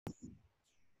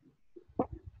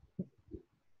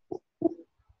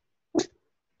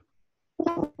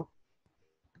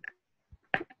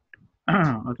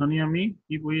অথনি আমি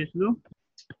কি পঢ়ি আছিলো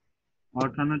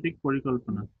অৰ্থনৈতিক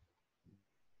পৰিকল্পনা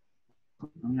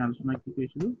আমি আলোচনা কি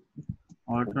কৰিছিলো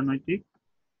অৰ্থনৈতিক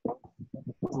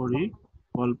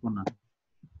পৰিকল্পনা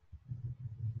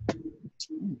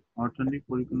অৰ্থনৈতিক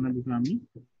পৰিকল্পনাৰ বিষয়ে আমি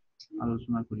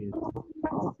আলোচনা কৰি আছো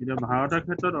এতিয়া ভাৰতৰ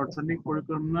ক্ষেত্ৰত অৰ্থনৈতিক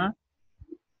পৰিকল্পনা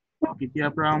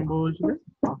কেতিয়াৰ পৰা আৰম্ভ হৈছিলে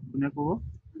কোনে ক'ব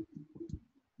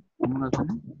মনত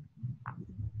আছেনে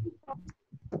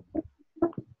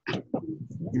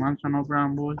কিমান চনৰ পৰা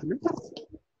আৰম্ভ হৈছিলে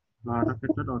ভাৰতৰ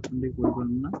ক্ষেত্ৰত অৰ্থনৈতিক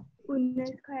পৰিকল্পনা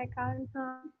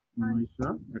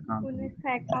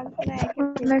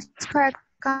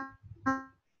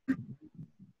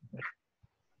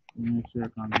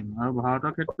 1951 আৰু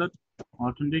ভাৰতৰ ক্ষেত্ৰত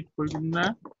অৰ্থনৈতিক পৰিকল্পনা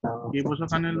কেইবছৰ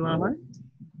কাৰণে লোৱা হয়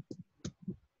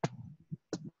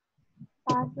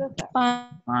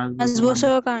 5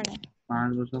 বছৰৰ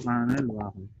কাৰণে লোৱা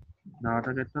হয়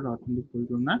ভাৰতৰ ক্ষেত্ৰত অৰ্থনৈতিক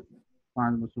পৰিকল্পনা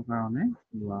 5 বছৰৰ কাৰণে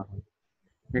লোৱা হয়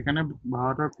সেইকাৰণে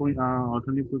ভাৰতৰ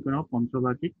অৰ্থনৈতিক পৰিকল্পনা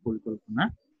পঞ্চবাৰ্ষিক পৰিকল্পনা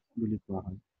বুলি কোৱা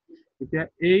হয় এতিয়া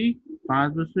এই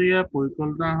 5 বছৰীয়া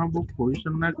পৰিকল্পনাসমূহ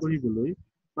পৰিচালনা কৰিবলৈ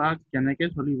বা কেনেকৈ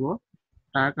চলিব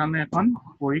তাৰ কাৰণে এখন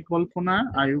পৰিকল্পনা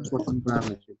আয়োগ গঠন কৰা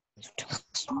হৈছিল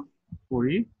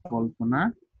পৰিকল্পনা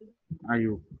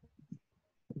আয়োগ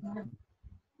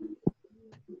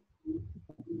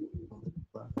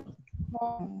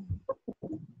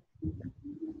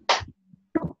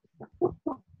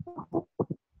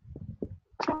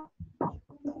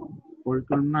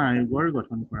পৰিকল্পনা আয়োগৰ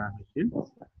গঠন কৰা হৈছিল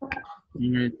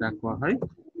ইংৰাজীত তাক কোৱা হয়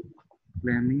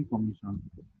প্লেনিং কমিশ্যন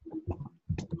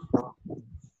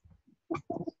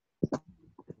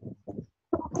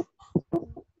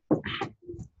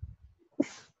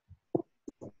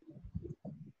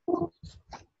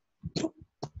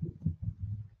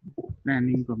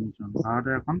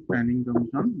ভাৰতৰ এখন প্লেনিং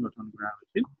কমিশ্যন গঠন কৰা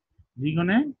হৈছিল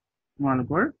যিখনে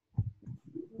তোমালোকৰ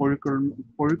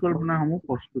পৰিকল্পনাসমূহ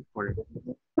প্ৰস্তুত কৰে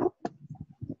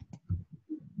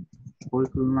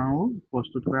পৰিকল্পনাসমূহ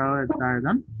প্ৰস্তুত কৰাৰ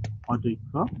এজন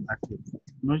অধ্যক্ষ আছিল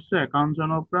 1951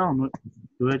 চনৰ পৰা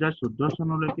 2014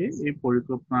 চনলৈকে এই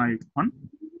পৰিকল্পনা আয়োগখন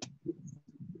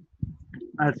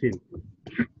আছিল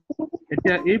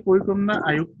এতিয়া এই পৰিকল্পনা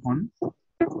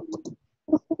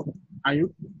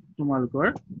আয়োগ তোমালোকৰ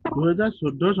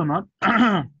 2014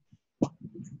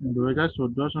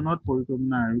 চনত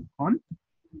পৰিকল্পনা আয়োগখন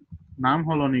নাম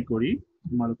সলনি কৰি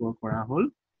তোমালোকৰ কৰা হ'ল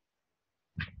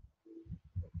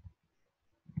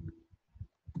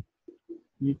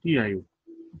নীতি আয়োগ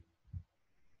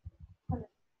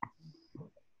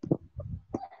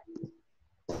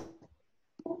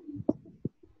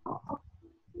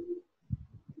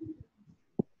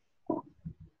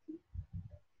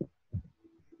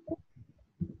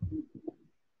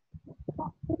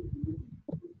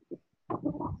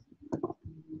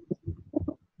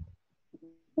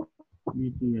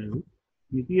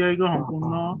নীতি আয়োগৰ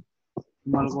সম্পূৰ্ণ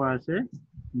তোমালোকৰ আছে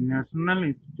national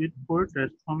institute for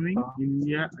transforming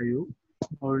India আয়োগ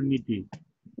আৰু নীতি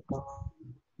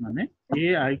মানে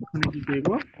এই আয়োগখনে কি কৰিব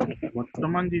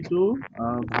বৰ্তমান যিটো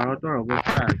ভাৰতৰ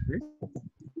অৱস্থা আছে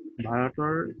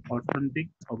ভাৰতৰ অৰ্থনৈতিক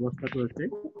অৱস্থাটো আছে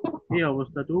এই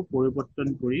অৱস্থাটো পৰিৱৰ্তন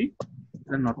কৰি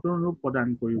নতুন ৰূপ প্ৰদান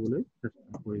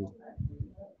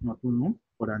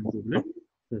কৰিবলৈ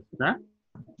চেষ্টা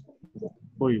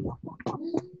কৰিব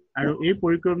আৰু এই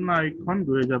পৰিকল্পনা আয়োগখন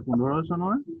 2015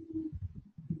 চনৰ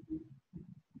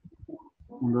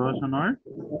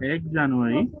 1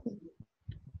 জানুৱাৰী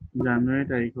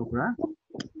তাৰিখৰ পৰা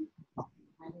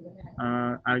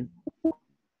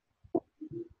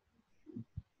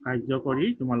কাৰ্যকৰী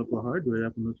তোমালোকৰ হয়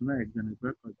 2015 চনৰ 1 জানুৱাৰীৰ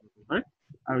পৰা কাৰ্যকৰী হয়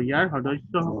আৰু ইয়াৰ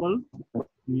সদস্যসকল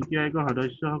নীতি আয়োগৰ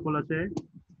সদস্যসকল আছে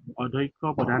অধ্যক্ষ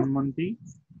প্ৰধানমন্ত্ৰী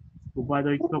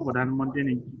উপাধ্যক্ষ প্ৰধানমন্ত্ৰীয়ে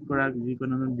নিযুক্তি কৰা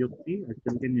যিকোনো ব্যক্তি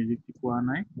এতিয়ালৈকে নিযুক্তি পোৱা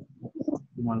নাই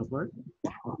তোমালোকৰ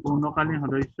পূৰ্ণকালীন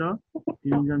সদস্য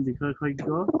 3জন বিশেষজ্ঞ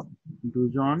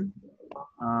 2জন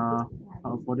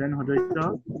প্ৰধান সদস্য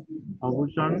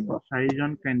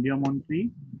 4জন কেন্দ্ৰীয় মন্ত্ৰী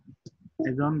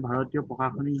 1জন ভাৰতীয়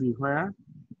প্ৰশাসনিক বিষয়া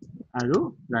আৰু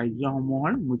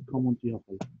ৰাজ্যসমূহৰ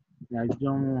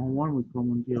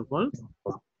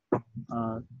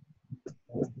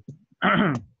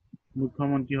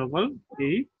মুখ্যমন্ত্ৰীসকল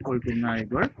এই পৰিকল্পনা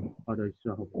আয়োগৰ সদস্য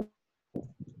হ'ব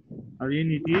আৰু এই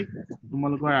নীতি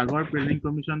তোমালোকৰ আগৰ প্লেনিং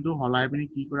কমিশ্যনটো হলাই পিনি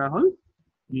কি কৰা হ'ল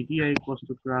নীতি আয়োগ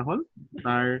প্ৰস্তুত কৰা হ'ল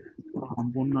তাৰ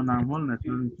সম্পূৰ্ণ নাম হ'ল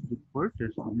national institute for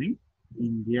transforming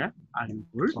India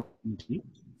আয়োগৰ নীতি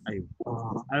আয়োগ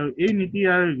আৰু এই নীতি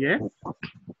আয়োগে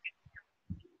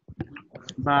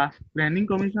বা প্লেনিং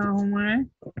কমিশ্যনসমূহে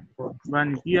বা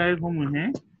নীতি আয়োগসমূহে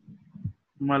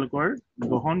তোমালোকৰ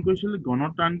গ্ৰহণ কৰিছিল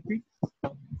গণতান্ত্ৰিক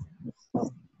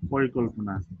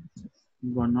পৰিকল্পনা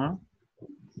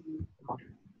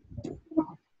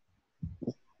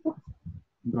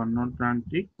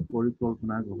গণতান্ত্ৰিক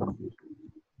পৰিকল্পনা গ্ৰহণ কৰেছে।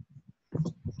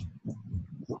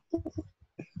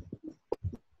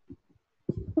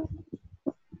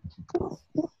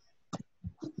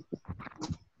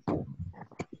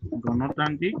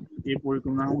 গণতান্ত্ৰিক এই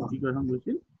পৰিকল্পনাসমূহ কি গঠন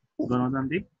কৰিছিল?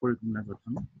 গণতান্ত্ৰিক পৰিকল্পনা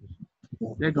গঠন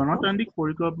কৰিছিল। এই গণতান্ত্রিক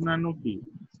পরিকল্পনানো কি?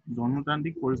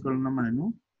 গণতান্ত্রিক পরিকল্পনা মানেনো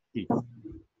কি?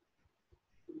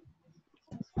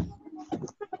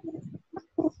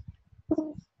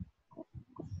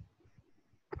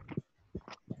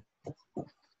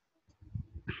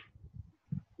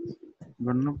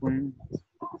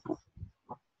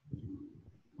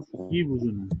 কি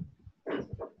বুঝুন?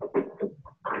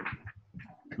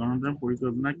 গণতান্ত্রিক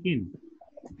পরিকল্পনা কি?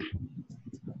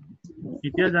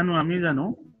 এতিয়া আমি জানো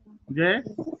যে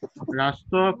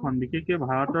ৰাষ্ট্ৰখন বিশেষকৈ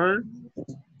ভাৰতৰ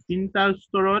 3টা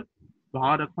স্তৰত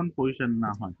ভাৰত এখন পৰিচালনা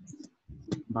হয়।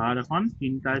 ভাৰত এখন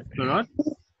 3টা স্তৰত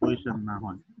পৰিচালনা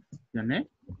হয়। যেনে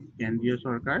কেন্দ্ৰীয়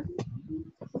চৰকাৰ,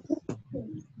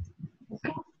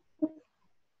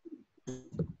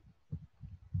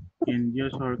 কেন্দ্ৰীয়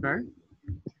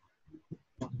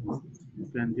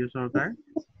চৰকাৰ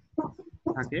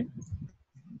থাকে,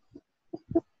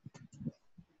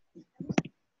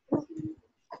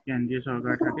 কেন্দ্ৰীয়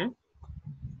চৰকাৰ থাকে,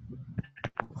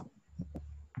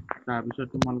 তাৰপিছত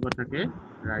তোমালোকৰ থাকে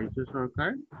ৰাজ্য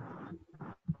চৰকাৰ,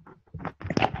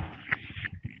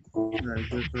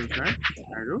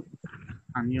 আৰু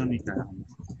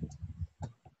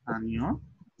স্থানীয়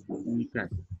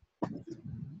নিকায়।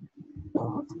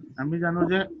 আমি জানো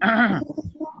যে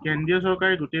কেন্দ্ৰীয়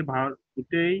চৰকাৰে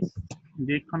গোটেই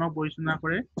দেশখনক পৰিচালনা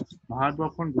কৰে।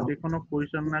 ভাৰতবৰ্ষৰ গোটেইখনক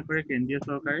পৰিচালনা কৰে কেন্দ্ৰীয়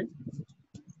চৰকাৰে।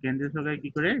 কি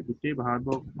কৰে? গোটেই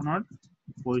ভাৰতবৰ্ষখনত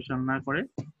পৰিচালনা কৰে।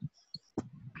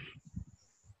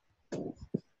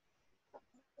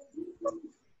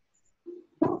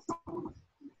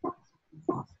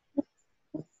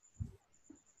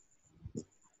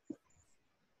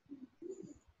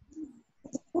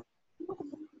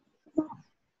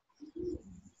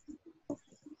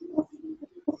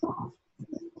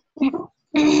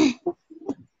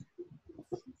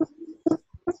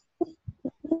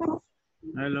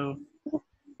 Hello.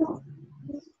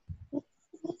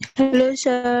 Hello,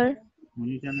 sir.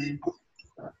 শুনিছানে?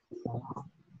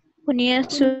 শুনি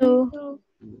আছো।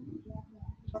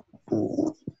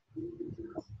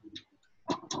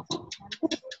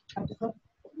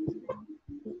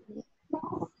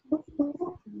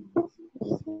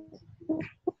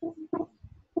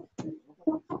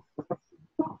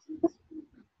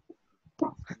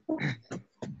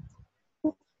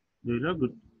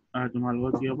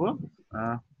 তোমালোকৰ কি হ'ব?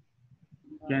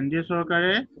 কেন্দ্ৰীয়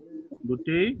চৰকাৰে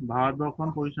গোটেই ভাৰতবৰ্ষখন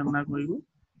পৰিচালনা কৰিব।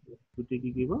 গোটেই কি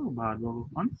কৰিব?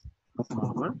 ভাৰতবৰ্ষখন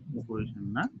তোমালোকৰ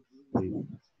পৰিচালনা কৰিব।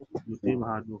 গোটেই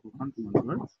ভাৰতবৰ্ষখন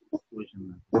তোমালোকৰ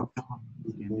পৰিচালনা কৰিব।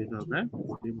 কেন্দ্ৰীয় চৰকাৰে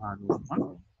গোটেই ভাৰতবৰ্ষখন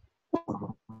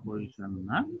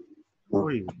পৰিচালনা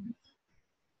কৰিব।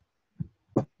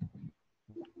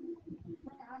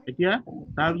 এতিয়া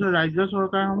তাৰপিছত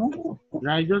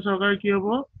ৰাজ্য চৰকাৰ কি হ'ব?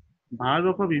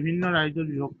 ভাৰতবৰ্ষৰ বিভিন্ন ৰাজ্যত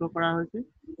বিভক্ত কৰা হৈছে।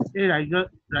 এই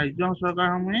ৰাজ্য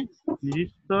চৰকাৰসমূহে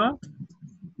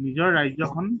নিজৰ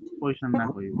ৰাজ্যখন পৰিচালনা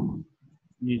কৰিব।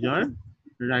 নিজৰ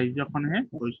ৰাজ্যখনহে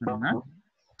পৰিচালনা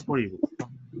কৰিব।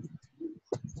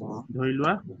 ধৰি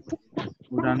লোৱা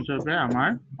উদাহৰণস্বৰূপে আমাৰ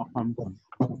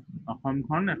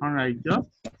অসমখন এখন ৰাজ্য।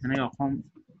 এনেকৈ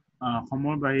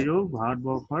অসমৰ বাহিৰেও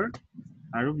ভাৰতবৰ্ষৰ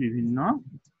আৰু বিভিন্ন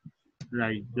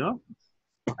ৰাজ্য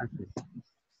আছে।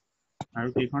 আৰু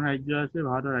কেইখন ৰাজ্য আছে?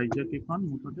 ভাৰতৰ ৰাজ্য কেইখন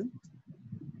মুঠতে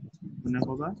কোনে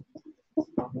ক'বা?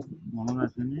 মনত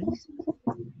আছেনে?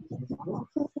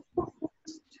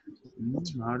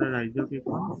 ভাৰতৰ ৰাজ্য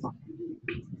কেইখন?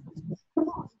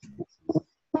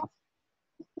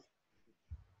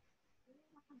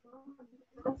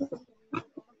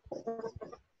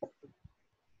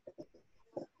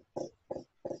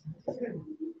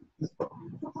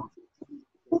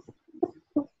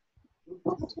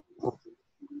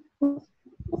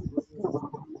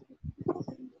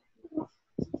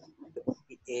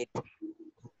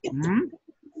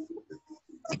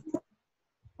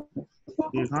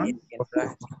 কেইখন?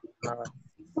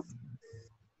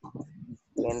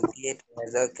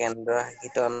 28 কেন্দ্ৰ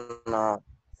শাসিত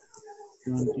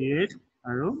 28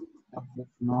 আৰু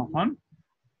 9খন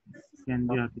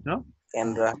কেন্দ্ৰীয় শাসিত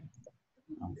কেন্দ্ৰ।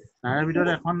 তাৰে ভিতৰত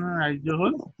এখন ৰাজ্য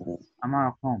হ'ল আমাৰ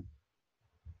অসম।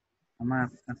 আমাৰ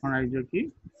এখন ৰাজ্য কি?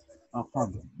 অসম।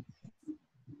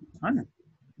 হয় নাই?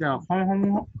 এতিয়া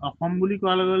অসম বুলি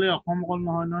কোৱাৰ লগে লগে অসম অকল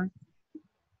নহয়।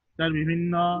 তাত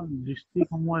বিভিন্ন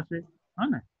ডিষ্ট্ৰিক্টসমূহ আছে। হয়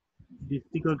নাই?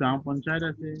 ডিস্ট্ৰিক্টৰ গাঁও পঞ্চায়ত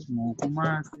আছে, মহকুমা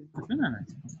আছে না নাই?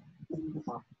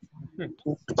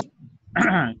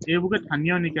 এইবোৰকে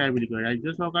স্থানীয় নিকায় বুলি কয়। ৰাজ্য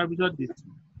চৰকাৰৰ পিছত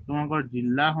তোমালোকৰ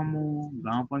জিলাসমূহ,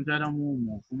 গাঁও পঞ্চায়তসমূহ,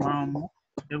 মহকুমাসমূহ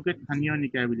এইবোৰকে স্থানীয়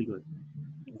নিকায় বুলি কয়।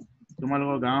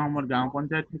 তোমালোকৰ গাঁওসমূহত গাঁও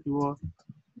পঞ্চায়ত থাকিব,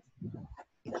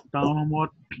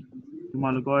 টাউনসমূহত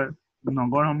তোমালোকৰ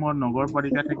নগৰসমূহত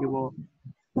নগৰপালিকা থাকিব,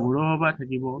 পৌৰসভা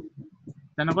থাকিব,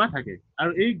 তেনেকুৱা থাকে।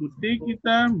 আৰু এই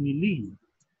গোটেইকেইটা মিলি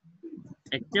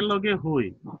একেলগে হৈ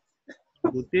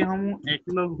গোটেইসমূহ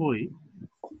একলগ হৈ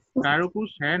কাৰোকো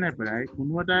চেৰ নেপেলাই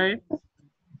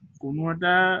কোনো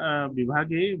এটা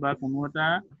বিভাগেই বা কোনো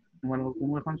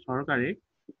এখন চৰকাৰে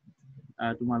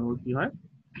তোমালোকৰ কি হয়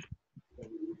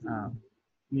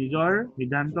নিজৰ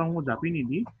সিদ্ধান্তসমূহ জাপি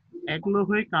নিদি একলগ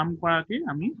হৈ কাম কৰাকে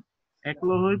আমি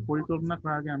একলগ হৈ পৰিকল্পনা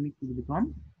কৰাকে আমি কি বুলি ক'ম?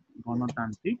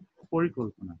 গণতান্ত্ৰিক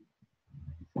পৰিকল্পনা।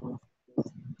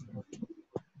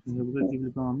 সেইবোৰকে কি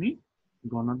বুলি কওঁ আমি?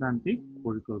 গণতান্ত্ৰিক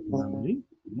পৰিকল্পনা বুলি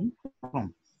ক'ম।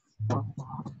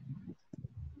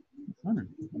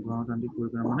 গণতান্ত্ৰিক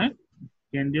পৰিকল্পনা মানে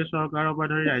কেন্দ্ৰীয় চৰকাৰৰ পৰা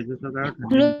ধৰি ৰাজ্য চৰকাৰৰ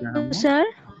স্থানীয় Hello, নিকায়সমূহ sir.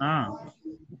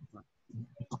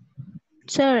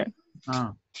 Sir.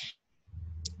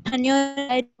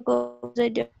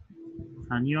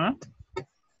 স্থানীয়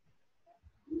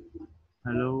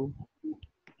হেল্ল'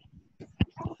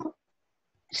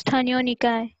 স্থানীয়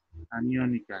নিকায়। স্থানীয়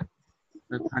নিকায়।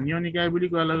 স্থানীয় নিকায় বুলি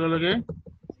কোৱাৰ লগে লগে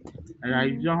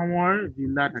ৰাজ্যসমূহৰ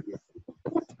জিলা থাকে,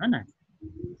 হয় নাই?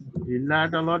 জিলাৰ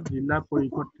তলত জিলা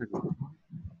পৰিষদ থাকে।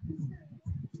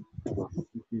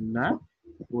 জিলা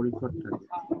পৰিষদ থাকে।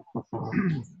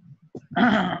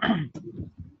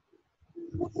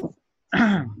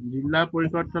 জিলা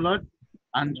পৰিষদ তলত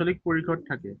আঞ্চলিক পৰিষদ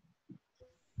থাকে।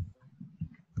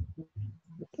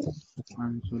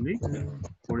 আঞ্চলিক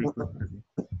পৰিষদ থাকে।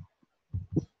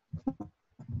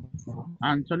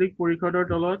 আঞ্চলিক পৰিষদৰ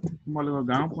তলত তোমালোকৰ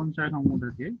গাঁও পঞ্চায়তসমূহ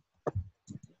থাকে।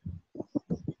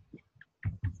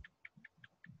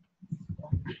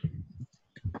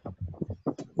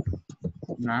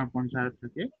 গাঁও পঞ্চায়ত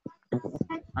থাকে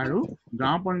আৰু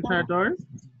গাঁও পঞ্চায়তৰ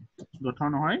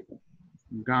গঠন হয়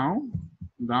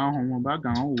গাঁওসমূহ বা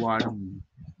গাঁও ৱাৰ্ডসমূহ।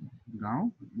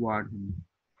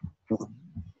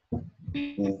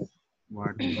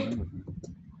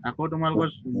 আকৌ তোমালোকৰ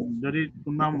যদি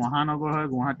কোনোবা মহানগৰ হয়,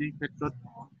 গুৱাহাটীৰ ক্ষেত্ৰত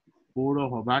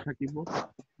পৌৰসভা থাকিব,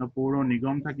 পৌৰ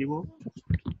নিগম থাকিব।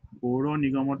 পৌৰ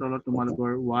নিগমৰ তলত তোমালোকৰ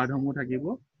ৱাৰ্ডসমূহ থাকিব,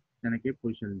 তেনেকে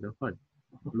পৰিচালিত হয়।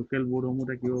 লোকেল বোৰ্ডসমূহ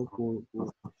থাকিব,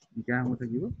 নিকায়সমূহ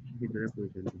থাকিব, সেইদৰে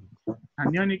পৰিচালিত হয়।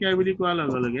 স্থানীয় নিকায় বুলি কোৱাৰ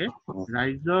লগে লগে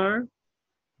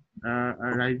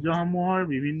ৰাজ্যসমূহৰ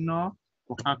বিভিন্ন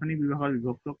প্ৰশাসনিক বিভাগত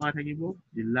বিভক্ত কৰা থাকিব।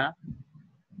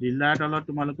 জিলাৰ তলত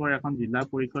তোমালোকৰ এখন জিলা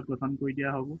পৰিষদ গঠন কৰি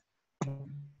দিয়া হ'ব।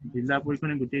 জিলা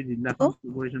পৰিষদে গোটেই জিলাখন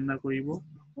পৰিচালনা কৰিব।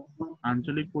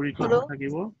 আঞ্চলিক পৰিষদ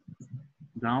থাকিব,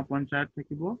 গাঁও পঞ্চায়ত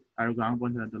থাকিব আৰু গাঁও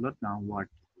পঞ্চায়তৰ তলত গাঁও ৱাৰ্ড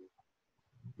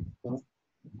থাকিব।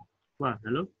 কোৱা,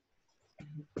 হেল্ল'?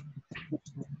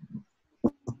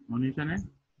 শুনিছানে?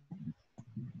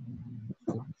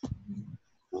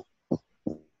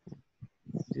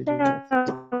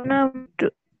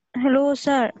 Hello,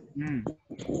 sir.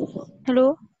 Hello.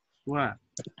 কোৱা।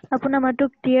 আপোনাৰ মাতটো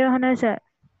ক্লিয়াৰ অহা নাই, sir.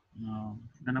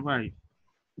 কেনেকুৱা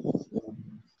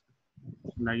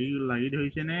লাগি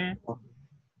ধৰিছে নে?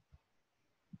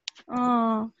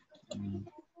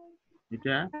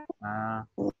 এতিয়া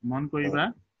মন কৰিবা,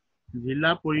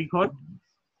 জিলা পৰিষদ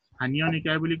স্থানীয়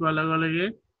নিকায় বুলি কোৱাৰ লগে লগে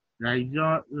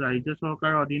ৰাজ্য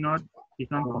চৰকাৰৰ অধীনত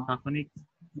কিছুমান প্ৰশাসনিক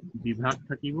বিভাগ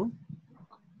থাকিব।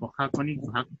 প্ৰশাসনিক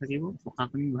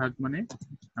ভাগ মানে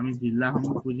আমি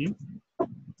জিলাসমূহ বুজিম।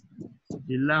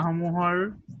 জিলাসমূহৰ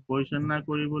পৰিচালনা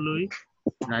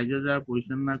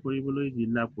কৰিবলৈ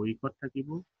জিলা পৰিষদ থাকিব,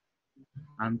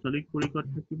 আঞ্চলিক পৰিষদ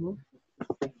থাকিব।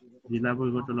 জিলা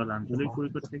পৰিষদৰ তলত আঞ্চলিক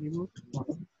পৰিষদ থাকিব,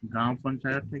 গাঁও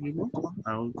পঞ্চায়ত থাকিব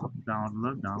আৰু গাঁৱৰ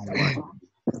তলত গাঁও ৱাৰ্ড।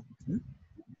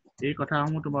 এই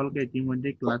কথাসমূহ তোমালোকে ইতিমধ্যে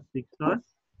ক্লাছ 6ৰ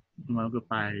তোমালোকে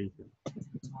পাই আহিছা।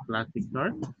 ক্লাছ 6ৰ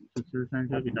ছ'চিয়েল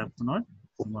চায়েন্সৰ কিতাপখনত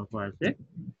তোমালোকৰ আছে।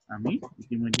 আমি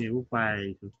ইতিমধ্যে এইবোৰ পাই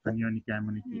আহিছো। স্থানীয় নিকায়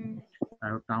মানে কি?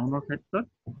 আৰু টাউনৰ ক্ষেত্ৰত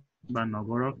বা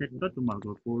নগৰৰ ক্ষেত্ৰত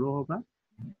তোমালোকৰ পৌৰসভা,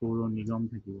 পৌৰ নিগম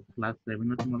থাকিব। ক্লাছ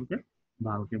 7ত তোমালোকে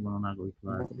ভালকে বৰ্ণনা কৰি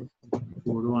থোৱা আছে।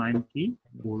 পৌৰ আইন কি,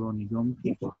 পৌৰ নিগম কি,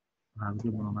 ভালকে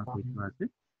বৰ্ণনা কৰি থোৱা আছে।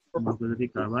 তোমালোকে যদি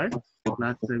কাৰোবাৰ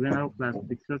ক্লাছ 7 আৰু ক্লাছ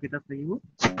 6ৰ কিতাপ থাকিব,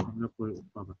 তোমালোকে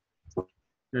পাবা।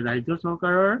 ৰাজ্য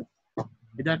চৰকাৰৰ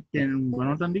এতিয়া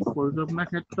গণতান্ত্ৰিক পৰিকল্পনাৰ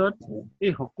ক্ষেত্ৰত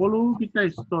এই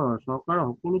চৰকাৰৰ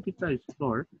সকলোকেইটা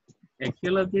স্তৰ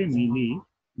একেলগে মিলি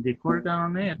দেশৰ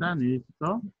কাৰণে এটা নিৰ্দিষ্ট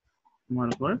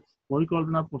তোমালোকৰ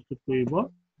পৰিকল্পনা প্ৰস্তুত কৰিব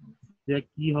যে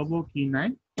কি হ'ব কি নাই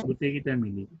গোটেইকেইটা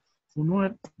মিলি। কোনো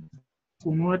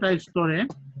এটা স্তৰে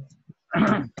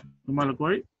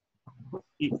তোমালোকৰ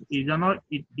ইজনৰ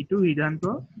ইটো সিদ্ধান্ত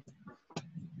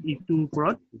ইটোৰ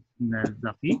ওপৰত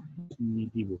জাপি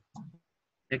নিদিব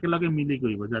একেলগে মিলি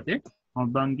কৰিব যাতে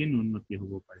সৰ্বাংগীন উন্নতি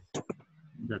হ'ব পাৰে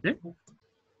যাতে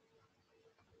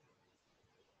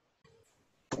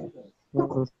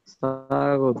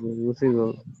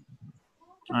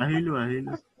আহিলো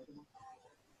আহিলে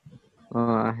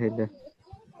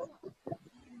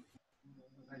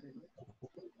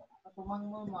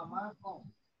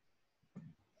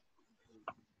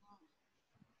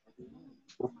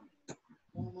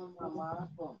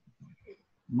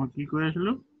মই কি কৈ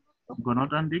আছিলো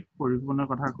গণতান্ত্ৰিক পৰিকল্পনাৰ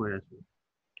কথা কৈ আছো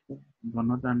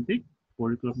গণতান্ত্ৰিক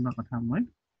পৰিকল্পনাৰ কথা মই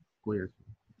কৈ আছো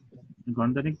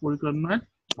গণতান্ত্ৰিক পৰিকল্পনাত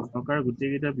চৰকাৰৰ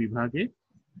গোটেইকেইটা বিভাগে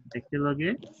একেলগে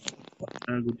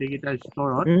গোটেইকেইটা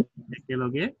স্তৰত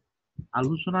একেলগে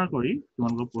আলোচনা কৰি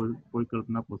তোমালোকৰ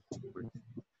পৰিকল্পনা প্ৰস্তুত কৰে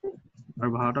আৰু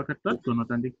ভাৰতৰ ক্ষেত্ৰত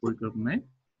গণতান্ত্ৰিক পৰিকল্পনাই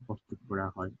প্ৰস্তুত কৰা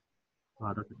হয়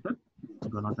ভাৰতৰ ক্ষেত্ৰত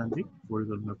গণতান্ত্ৰিক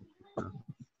পৰিকল্পনা প্ৰস্তুত কৰা হয়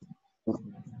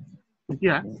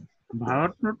এতিয়া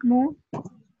ভাৰতৰ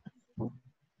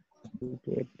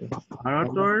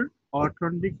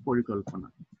অৰ্থনৈতিক পৰিকল্পনা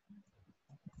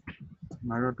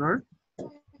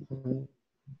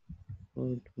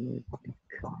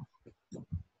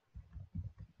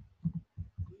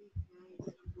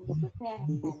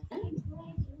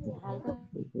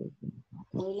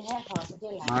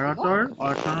ভাৰতৰ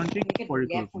অৰ্থনৈতিক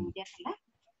পৰিকল্পনা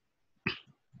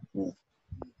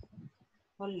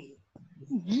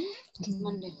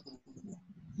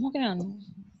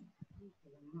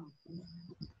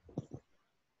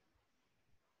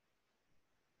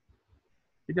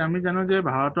এতিয়া আমি জানো যে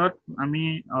ভাৰতত আমি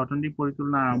অৰ্থনৈতিক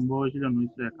পৰিকল্পনা আৰম্ভ হৈছিল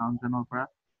 1951 চনৰ পৰা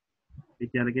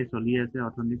এতিয়ালৈকে চলি আছে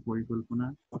অৰ্থনৈতিক পৰিকল্পনা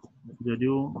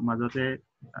যদিও মাজতে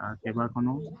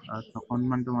কেইবাখনো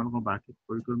ছখনমান তোমালোকৰ বাৰ্ষিক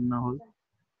পৰিকল্পনা হ'ল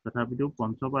তথাপিতো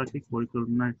পঞ্চবাৰ্ষিক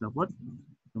পৰিকল্পনা হিচাপত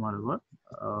তোমালোকৰ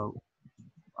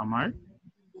আমাৰ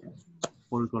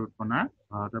পৰিকল্পনা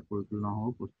ভাৰতৰ পৰিকল্পনাসমূহ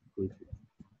প্ৰস্তুত কৰিছিল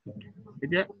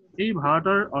এতিয়া এই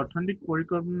ভাৰতৰ অৰ্থনৈতিক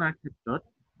পৰিকল্পনাৰ ক্ষেত্ৰত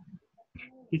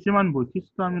কিছুমান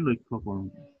বৈশিষ্ট্য আমি লক্ষ্য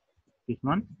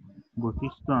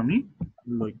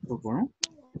কৰোঁ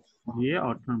যিয়ে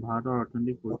ভাৰতৰ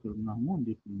অৰ্থনৈতিক পৰিকল্পনাসমূহ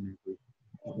দিশ নিৰ্ণয় কৰিছে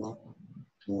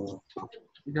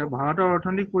এতিয়া ভাৰতৰ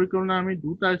অৰ্থনৈতিক পৰিকল্পনা আমি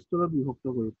দুটা স্তৰত বিভক্ত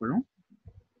কৰিব পাৰোঁ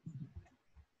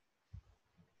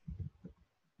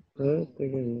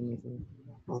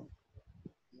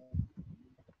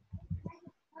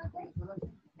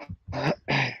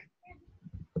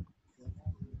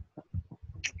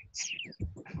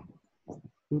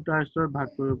দুটা স্তৰত ভাগ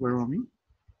কৰিব পাৰোঁ আমি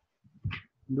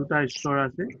দুটা স্তৰ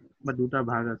আছে বা দুটা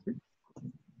ভাগ আছে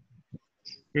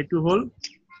সেইটো হ'ল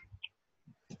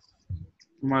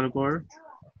তোমালোকৰ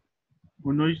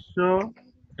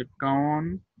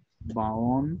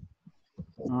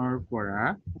 1951-52 পৰা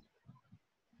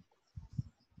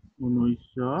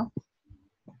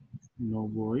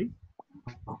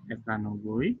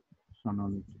 1990-91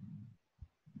 চনলৈকে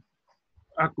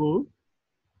আকৌ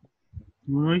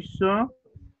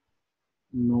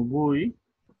 1990-91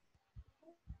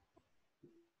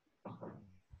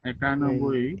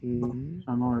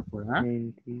 চনৰ পৰা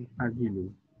আজিলৈ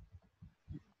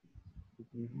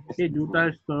এই দুটা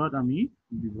স্তৰত আমি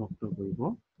বিভক্ত কৰিব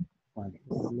পাৰোঁ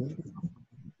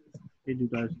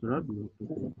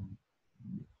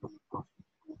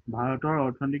ভাৰতৰ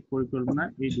অৰ্থনৈতিক পৰিকল্পনা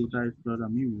এই দুটা স্তৰত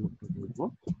আমি বিভক্ত কৰিব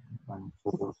পাৰোঁ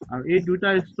আৰু এই দুটা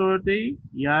স্তৰতেই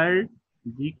ইয়াৰ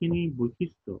যিখিনি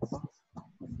বৈশিষ্ট্য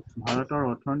ভাৰতৰ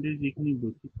অৰ্থনীতিৰ যিখিনি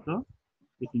বৈশিষ্ট্য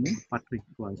সেইখিনি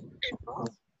পাৰ্থক্য আছে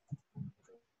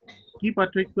কি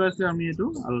পাৰ্থক্য আছে আমি এইটো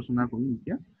আলোচনা কৰিম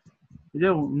এতিয়া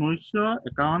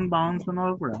 1951-52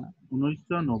 চনৰ পৰা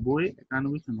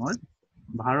 1990-91 চনৰ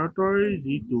ভাৰতৰ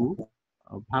যিটো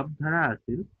ভাৱধাৰা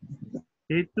আছিল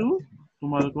সেইটো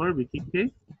তোমালোকৰ বিশেষকৈ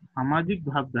সামাজিক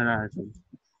ভাৱধাৰা আছিল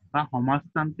বা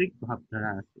সমাজতান্ত্ৰিক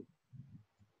ভাৱধাৰা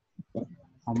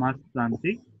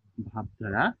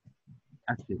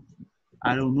আছিল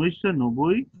আৰু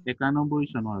 1990-91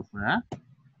 চনৰ পৰা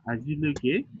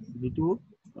আজিলৈকে যিটো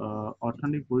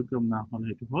অৰ্থনৈতিক পৰিকল্পনা হ'ল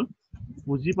সেইটো হ'ল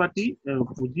পুঁজিবাদী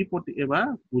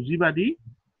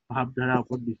ভাৱধাৰাৰ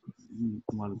ওপৰত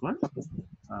তোমালোকৰ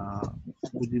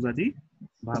পুঁজিবাদী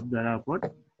ভাৱধাৰাৰ ওপৰত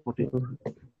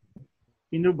প্ৰতিষ্ঠিত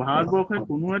কিন্তু ভাৰতবৰ্ষই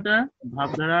কোনো এটা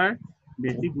ভাৱধাৰাৰ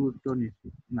বেছি গুৰুত্ব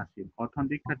নাছিল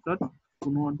অৰ্থনৈতিক ক্ষেত্ৰত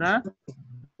কোনো এটা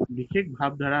বিশেষ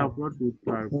ভাৱধাৰাৰ ওপৰত গুৰুত্ব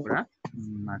আৰোপ কৰা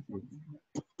নাছিল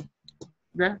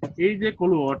এই যে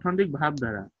ক'লো অৰ্থনৈতিক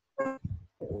ভাৱধাৰা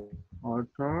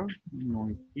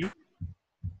অৰ্থনৈতিক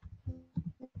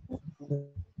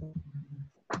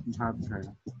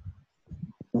ভাৱধাৰা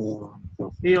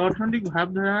এই অৰ্থনৈতিক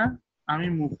ভাৱধাৰা আমি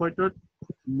মুখ্যতঃ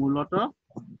মূলতঃ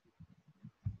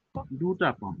দুটা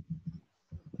পাওঁ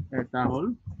এটা হ'ল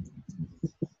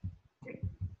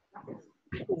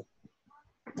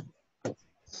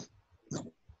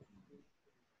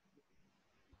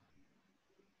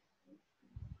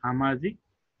সামাজিক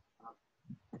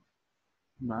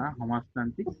বা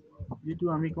সমাজতান্ত্ৰিক যিটো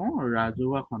আমি কওঁ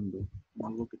ৰাজহুৱা খণ্ড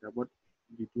মোৰ কিতাপত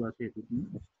যিটো আছে এইটো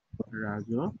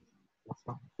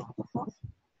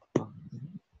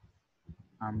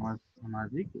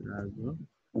সামাজিক ৰাজহুৱা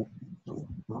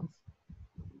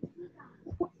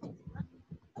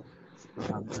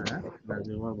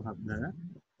ভাৱধাৰা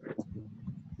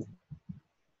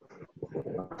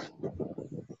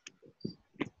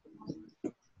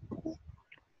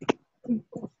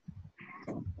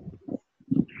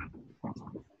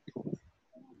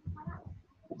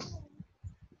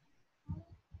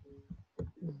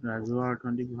ৰাজহুৱা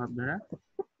অৰ্থনৈতিক ভাৱধাৰা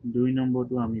 ২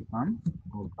 নম্বৰটো আমি পাম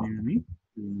আমি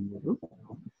 ২ নম্বৰটো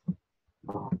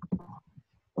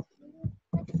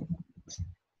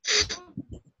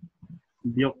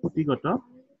ব্যক্তিগত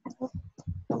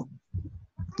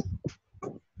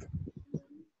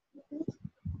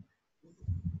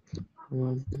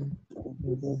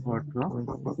অৰ্থ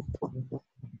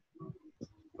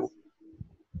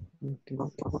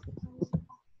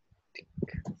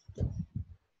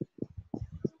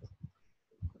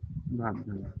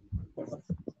ভাৱধাৰা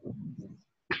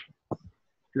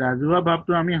ৰাজহুৱা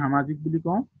ভাৱটো আমি সামাজিক বুলি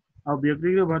কওঁ আৰু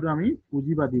ব্যক্তিগত ভাৱটো আমি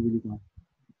পুঁজিবাদী বুলি কওঁ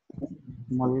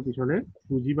তোমালোকে পিছলে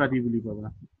পুঁজিবাদী বুলি পাবা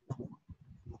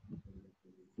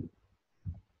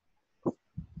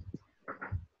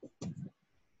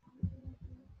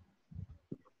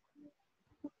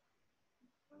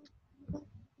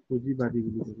পুঁজিবাদী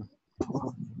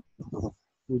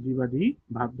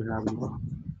ভাৱধাৰা বুলি কওঁ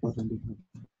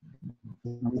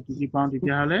আমি কি পাওঁ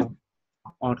তেতিয়াহ'লে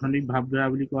অৰ্থনৈতিক ভাৱধাৰা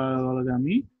বুলি কোৱাৰ লগে লগে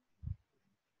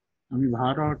আমি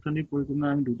ভাৰতৰ অৰ্থনৈতিক পৰিকল্পনা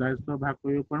আমি দুটা স্তৰত ভাগ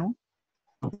কৰিব পাৰোঁ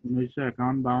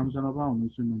 1951-52 চনৰ পৰা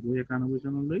 1990-91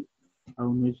 চনলৈ আৰু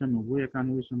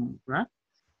 1990-91 চনৰ পৰা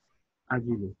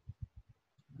আজিলৈ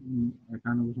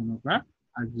 91 চনৰ পৰা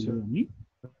আজিলৈ আমি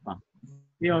পাওঁ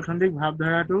এই অৰ্থনৈতিক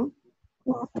ভাৱধাৰাটো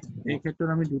এই ক্ষেত্ৰত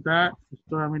আমি দুটা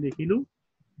স্তৰ আমি দেখিলো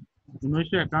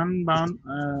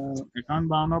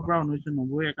 1951-52 পৰা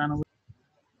 1990-91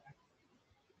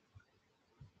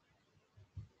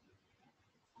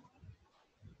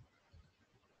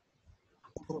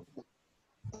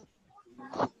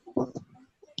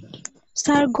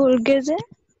 স্যাৰ গলগে যে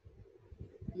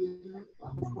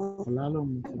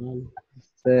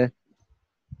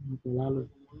পলালো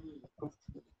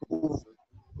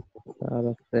আৰ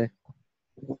আছে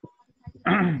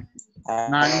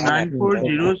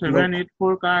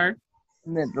 940784 কাৰ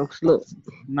নেটৱৰ্ক স্লো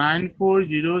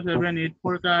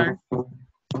 940784 কাৰ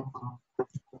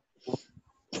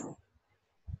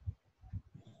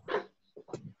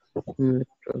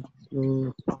নেটৱৰ্ক স্লো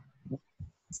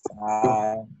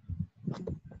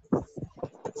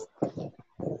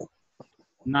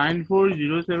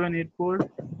 940784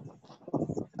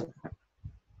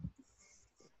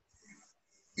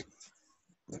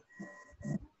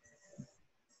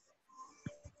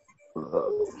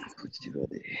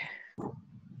 পুঁজিবাদী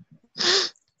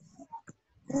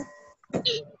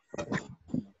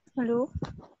हेलो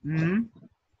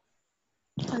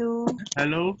हेलो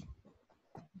হেল্ল'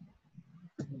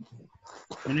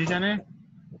 শুনিছানে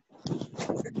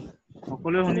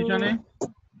সকলোৱে শুনিছানে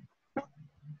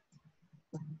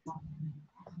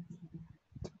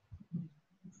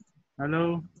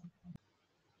হেল্ল'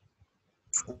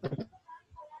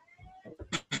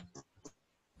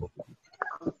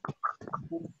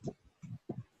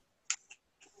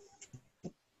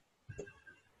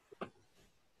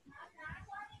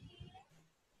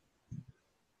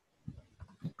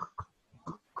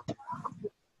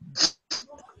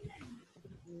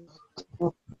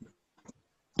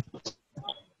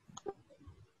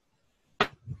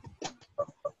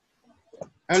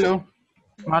 হেল্ল'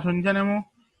 মাত শুনিছানে মোক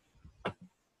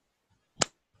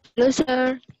हेलो सर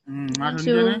মাত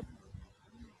শুনিছানে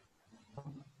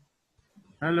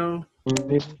হেল্ল'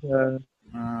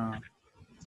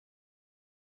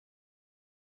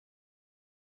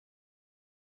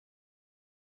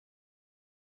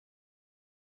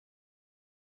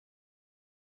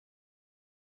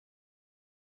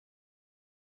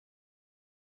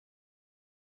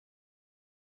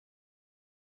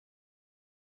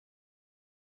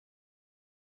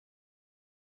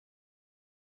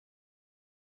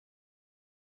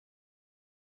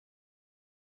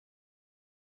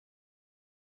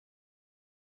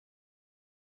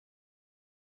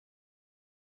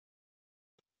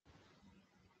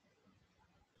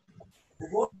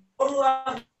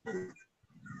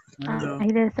 Hello.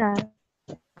 আহিলে ছাৰ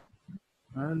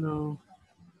Hello.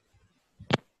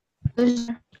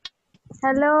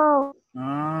 হেল্ল'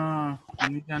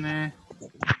 শুনিছানে?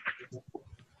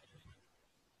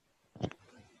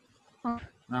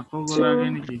 আকৌ গ'লাগে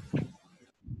নেকি?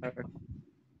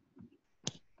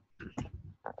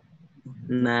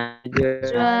 নাই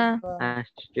যোৱা আছো।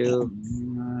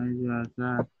 নাই যোৱা আছা।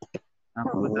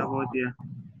 আকৌ যাব এতিয়া।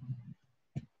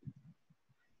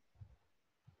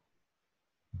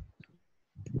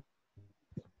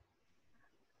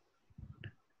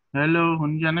 হেল্ল'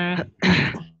 শুনিছানে?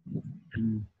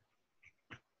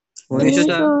 শুনিছো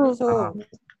ছাৰ।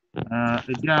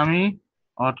 এতিয়া আমি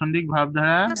অৰ্থনৈতিক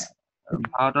ভাৱধাৰা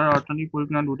ভাৰতৰ অৰ্থনৈতিক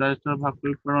পৰিক্ৰমা দুটা স্তৰত ভাগ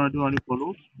কৰিব পাৰো এইটো আমি ক'লো।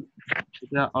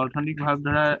 এতিয়া অৰ্থনৈতিক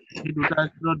ভাৱধাৰা সেই দুটা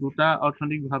স্তৰত দুটা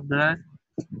অৰ্থনৈতিক ভাৱধাৰা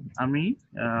আমি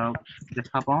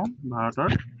দেখা পাওঁ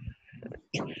ভাৰতৰ।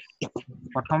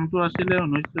 প্ৰথমটো আছিলে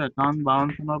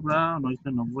 1951-52 চনৰ পৰা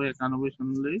 1990-91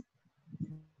 চনলৈ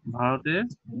ভাৰতে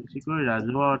বেছিকৈ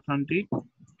ৰাজহুৱা অৰ্থনীতিক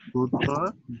গুৰুত্ব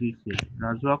দিছিল।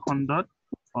 ৰাজহুৱা খণ্ডত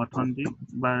অৰ্থনৈতিক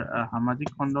বা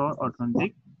সামাজিক খণ্ডৰ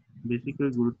অৰ্থনৈতিক বেছিকৈ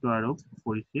গুৰুত্ব আৰোপ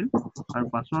কৰিছিল। আৰু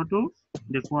পাছতো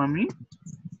দেখো আমি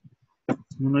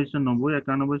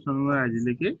 1990-91 চনলৈ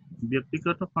আজিলৈকে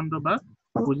ব্যক্তিগত খণ্ড বা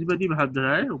পুঁজিবাদী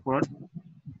ভাৱধাৰাৰ ওপৰত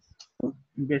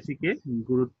বেছিকে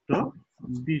গুৰুত্ব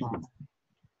দিছিল।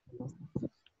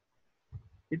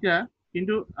 এতিয়া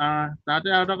কিন্তু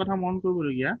তাতে আৰু এটা কথা মন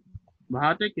কৰিবলগীয়া,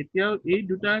 ভাৰতে কেতিয়াও এই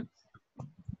দুটা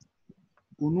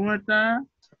কোনো এটা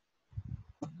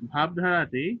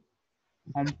ভাৱধাৰাতেই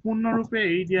সম্পূৰ্ণৰূপে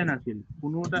এৰি দিয়া নাছিল।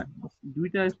 কোনো এটা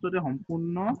দুইটা স্তৰতে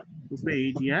সম্পূৰ্ণৰূপে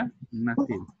এৰি দিয়া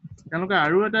নাছিল। তেওঁলোকে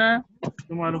আৰু এটা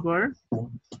তোমালোকৰ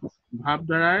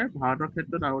ভাৱধাৰাৰ ভাৰতৰ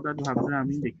ক্ষেত্ৰত আৰু এটা ভাৱধাৰা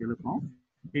আমি দেখিবলৈ পাওঁ,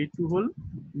 সেইটো হ'ল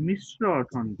মিশ্ৰ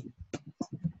অৰ্থনীতি।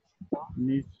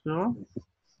 মিশ্ৰ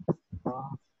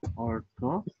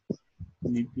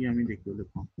অৰ্থনীতি আমি দেখিবলৈ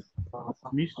পাওঁ।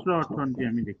 মিশ্ৰ অৰ্থনীতি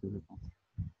আমি দেখিবলৈ পাওঁ।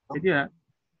 এতিয়া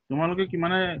তোমালোকে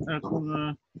কিমানে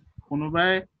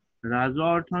কোনোবাই ৰাজহুৱা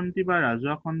অৰ্থনীতি বা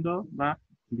ৰাজহুৱা খণ্ড বা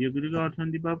ব্যক্তিগত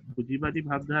অৰ্থনীতি বা পুঁজিবাদী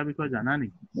ভাৱধাৰাৰ বিষয়ে জানা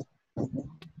নেকি?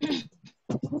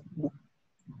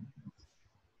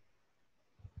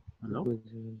 হেল্ল'?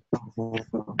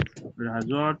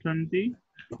 ৰাজহুৱা অৰ্থনীতি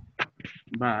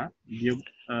বা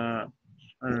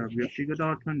ব্যক্তিগত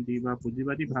অৰ্থনীতি বা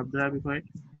পুঁজিবাদী ভাৱধাৰাৰ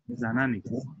বিষয়ে জানা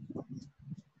নেকি?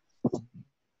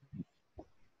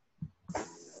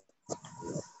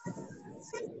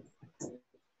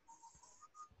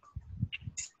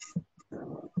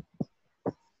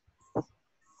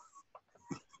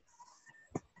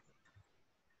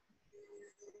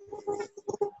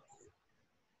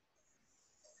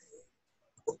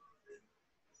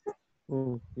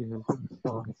 কি হ'ল?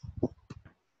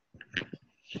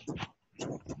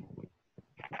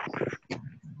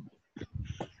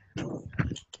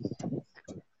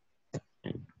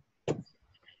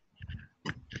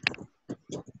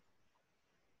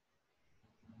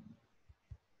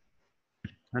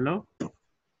 হেল্ল'?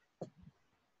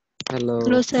 হেল্ল'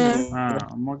 ছাৰ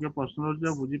মই কিয় প্ৰশ্ন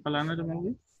সুধিছো বুজি পালানে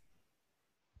তোমালোকে?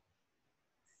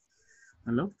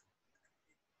 হেল্ল'?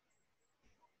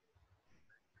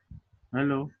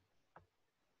 হেল্ল'?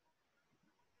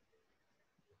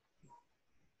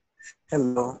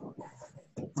 হেল্ল'?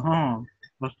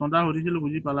 প্ৰশ্ন এটা সুধিছিলো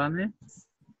বুজি পালানে?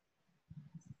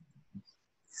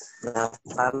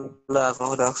 আকৌ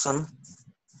সোধকচোন।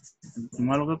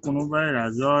 তোমালোকে কোনোবাই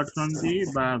ৰাজহুৱা অৰ্থনীতি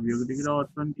বা ব্যক্তিগত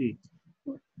অৰ্থনীতি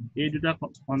এই দুটা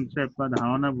কনচেপ্ট বা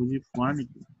ধাৰণা বুজি পোৱা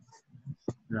নেকি?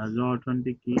 ৰাজহুৱা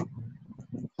অৰ্থনীতি কি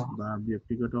বা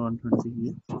ব্যক্তিগত অৰ্থনীতি কি?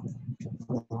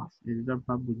 এই দুটা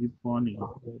ভাৱ বুজি পোৱা নেকি?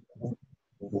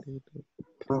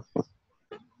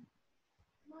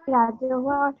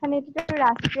 ৰাজহুৱা অৰ্থনীতিটো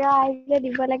ৰাষ্ট্ৰীয় আয় যে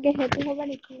দিব লাগে সেইটো হ'ব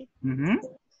নেকি?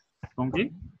 কি?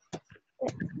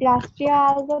 ৰাষ্ট্ৰীয়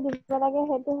আয় যে দিব লাগে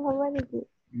সেইটো হ'ব নেকি?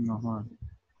 নহয়।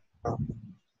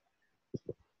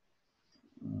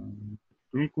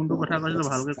 তুমি কোনটো কথা কৈছিলা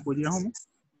ভালকে কৈ দিয়া মোক।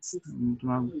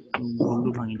 তোমাক ভুলটো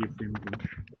ভাঙি দিম।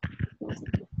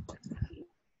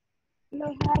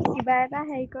 নহয়, কিবা এটা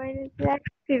হেৰি কৰি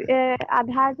দিছিলে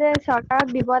আধা যে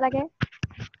চৰকাৰক দিব লাগে।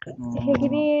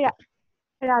 সেইখিনি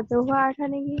ৰাজহুৱা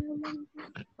অৰ্থনীতি হ'ব নেকি?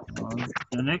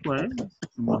 তেনেকুৱাই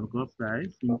তোমালোকৰ প্ৰায়,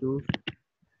 কিন্তু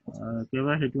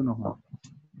একেবাৰে সেইটো নহয়।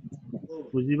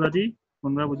 পুঁজিবাদী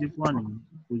কোনোবা বুজি পোৱা নেকি?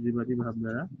 পুঁজিবাদী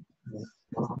ভাৱধাৰা?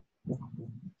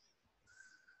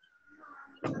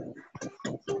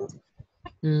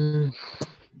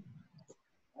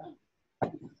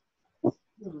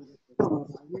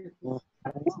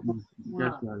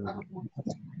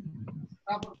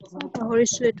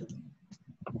 পাহৰিছো এইটো।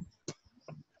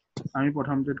 আমি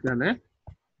প্ৰথমতে তেতিয়াহ'লে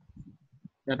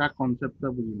এটা কনচেপ্ট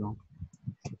বুজি লওঁ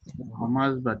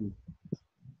সমাজবাদী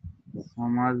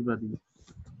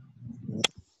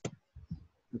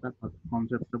এটা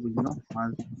কনচেপ্ট বুজি লওঁ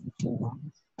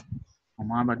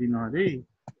সমাজবাদী নহয় দেই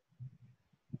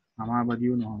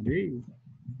সমাজবাদীও নহয় দেই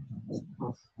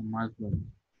সমাজবাদী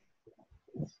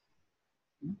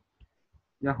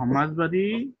যে সমাজবাদী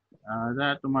যা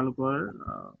তোমালোকৰ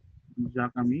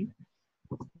যাক আমি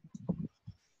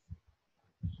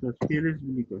ছচিয়েলিষ্ট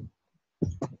বুলি কয়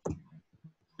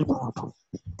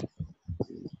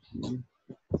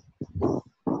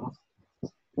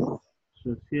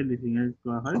ছচিয়েলিষ্ট ইংৰাজীত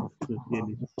কোৱা হয়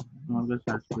ছচিয়েলিষ্ট তোমালোকে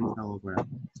চাৰ্চ কৰি চাব পাৰা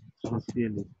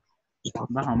ছচিয়েলিষ্ট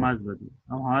বা সমাজবাদী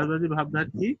সমাজবাদী ভাৱধাত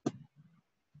কি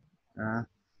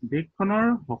দেশখনৰ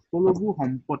সকলোবোৰ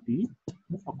সম্পত্তি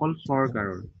অকল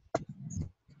চৰকাৰৰ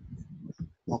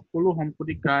সকলো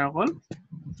সম্পত্তি কাৰ অকল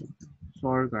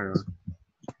চৰকাৰৰ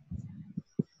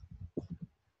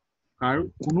কাৰো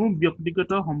কোনো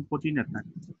ব্যক্তিগত সম্পত্তি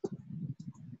নাথাকে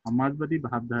সমাজবাদী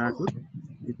ভাৱধাৰাটোত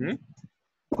যে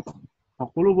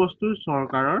সকলো বস্তু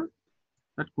চৰকাৰৰ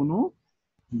তাত কোনো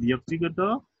ব্যক্তিগত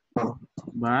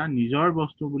বা নিজৰ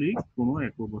বস্তু বুলি কোনো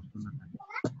একো বস্তু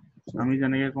নাথাকে আমি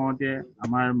যেনেকে কওঁ যে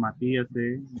আমাৰ মাটি আছে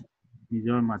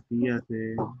নিজৰ মাটি আছে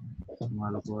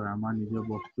তোমালোকৰ আমাৰ নিজৰ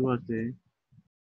বস্তু আছে